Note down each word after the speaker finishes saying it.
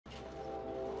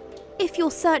If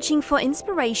you're searching for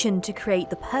inspiration to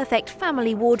create the perfect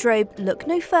family wardrobe, look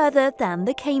no further than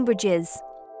the Cambridges.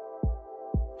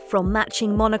 From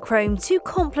matching monochrome to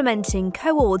complementing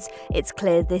coords, it's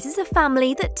clear this is a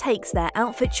family that takes their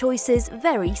outfit choices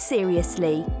very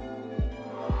seriously.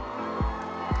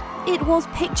 It was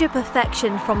picture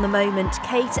perfection from the moment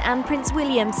Kate and Prince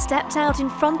William stepped out in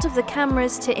front of the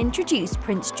cameras to introduce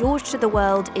Prince George to the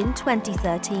world in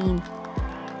 2013.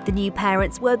 The new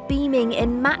parents were beaming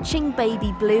in matching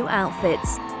baby blue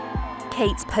outfits.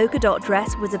 Kate's polka dot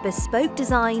dress was a bespoke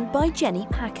design by Jenny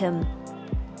Packham.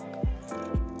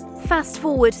 Fast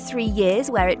forward 3 years,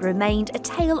 where it remained a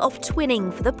tale of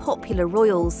twinning for the popular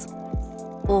royals.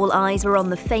 All eyes were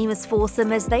on the famous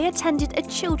foursome as they attended a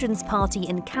children's party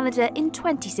in Canada in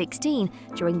 2016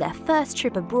 during their first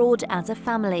trip abroad as a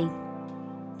family.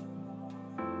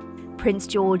 Prince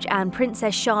George and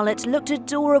Princess Charlotte looked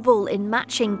adorable in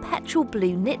matching petrol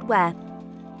blue knitwear,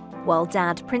 while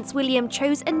Dad, Prince William,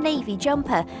 chose a navy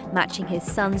jumper matching his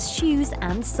son's shoes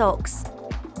and socks.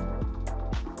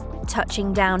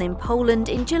 Touching down in Poland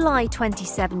in July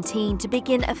 2017 to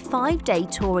begin a 5-day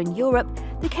tour in Europe,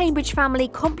 the Cambridge family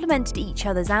complemented each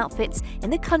other's outfits in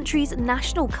the country's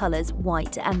national colours,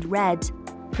 white and red.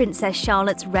 Princess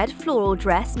Charlotte's red floral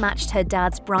dress matched her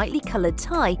dad's brightly coloured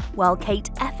tie, while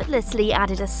Kate effortlessly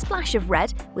added a splash of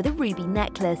red with a ruby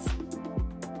necklace.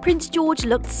 Prince George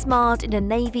looked smart in a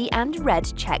navy and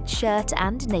red checked shirt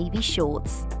and navy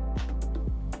shorts.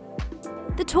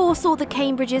 The tour saw the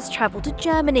Cambridges travel to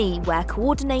Germany, where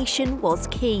coordination was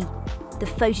key. The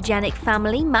photogenic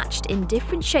family matched in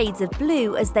different shades of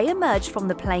blue as they emerged from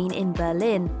the plane in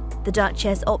Berlin. The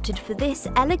Duchess opted for this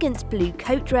elegant blue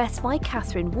coat dress by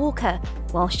Catherine Walker,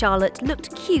 while Charlotte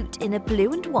looked cute in a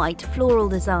blue and white floral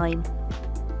design.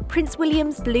 Prince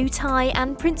William's blue tie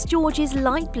and Prince George's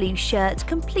light blue shirt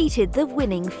completed the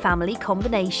winning family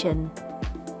combination.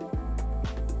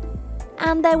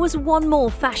 And there was one more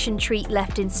fashion treat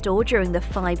left in store during the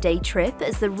 5-day trip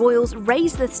as the royals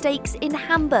raised the stakes in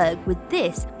Hamburg with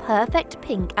this perfect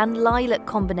pink and lilac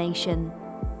combination.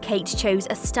 Kate chose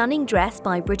a stunning dress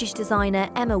by British designer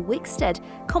Emma Wickstead,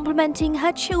 complementing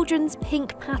her children's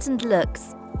pink patterned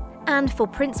looks. And for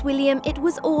Prince William, it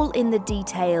was all in the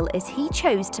detail as he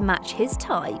chose to match his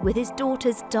tie with his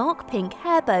daughter's dark pink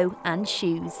hair bow and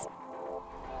shoes.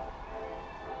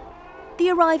 The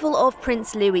arrival of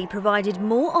Prince Louis provided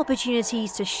more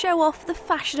opportunities to show off the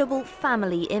fashionable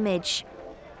family image.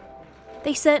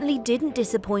 They certainly didn't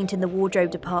disappoint in the wardrobe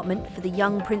department for the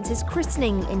young prince's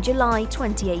christening in July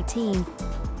 2018.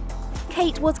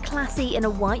 Kate was classy in a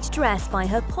white dress by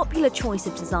her popular choice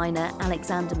of designer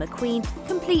Alexander McQueen,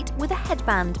 complete with a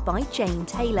headband by Jane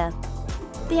Taylor.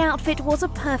 The outfit was a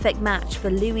perfect match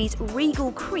for Louis's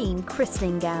regal cream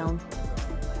christening gown.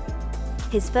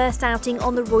 His first outing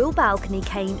on the royal balcony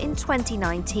came in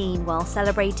 2019 while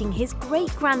celebrating his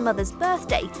great-grandmother's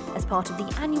birthday as part of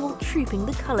the annual Trooping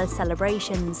the Colour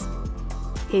celebrations.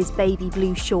 His baby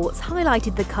blue shorts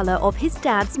highlighted the colour of his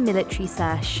dad's military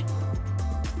sash.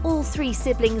 All 3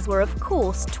 siblings were of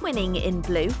course twinning in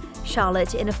blue,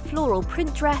 Charlotte in a floral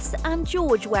print dress and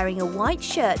George wearing a white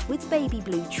shirt with baby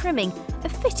blue trimming, a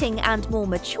fitting and more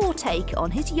mature take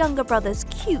on his younger brother's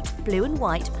cute blue and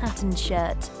white patterned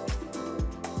shirt.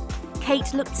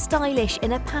 Kate looked stylish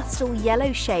in a pastel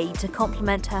yellow shade to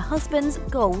complement her husband's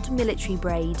gold military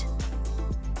braid.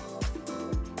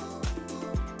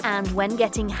 And when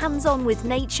getting hands-on with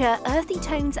nature, earthy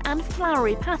tones and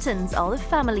flowery patterns are the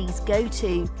family's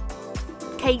go-to.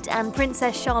 Kate and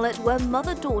Princess Charlotte were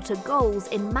mother-daughter goals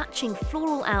in matching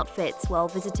floral outfits while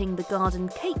visiting the garden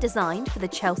Kate designed for the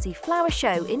Chelsea Flower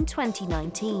Show in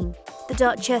 2019. The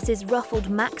Duchess's ruffled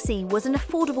maxi was an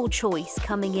affordable choice,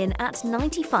 coming in at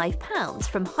 £95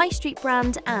 from High Street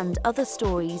brand and other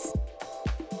stories.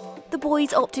 The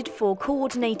boys opted for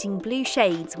coordinating blue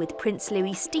shades, with Prince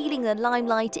Louis stealing the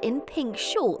limelight in pink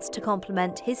shorts to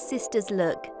complement his sister's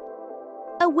look.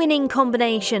 A winning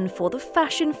combination for the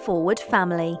fashion-forward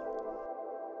family.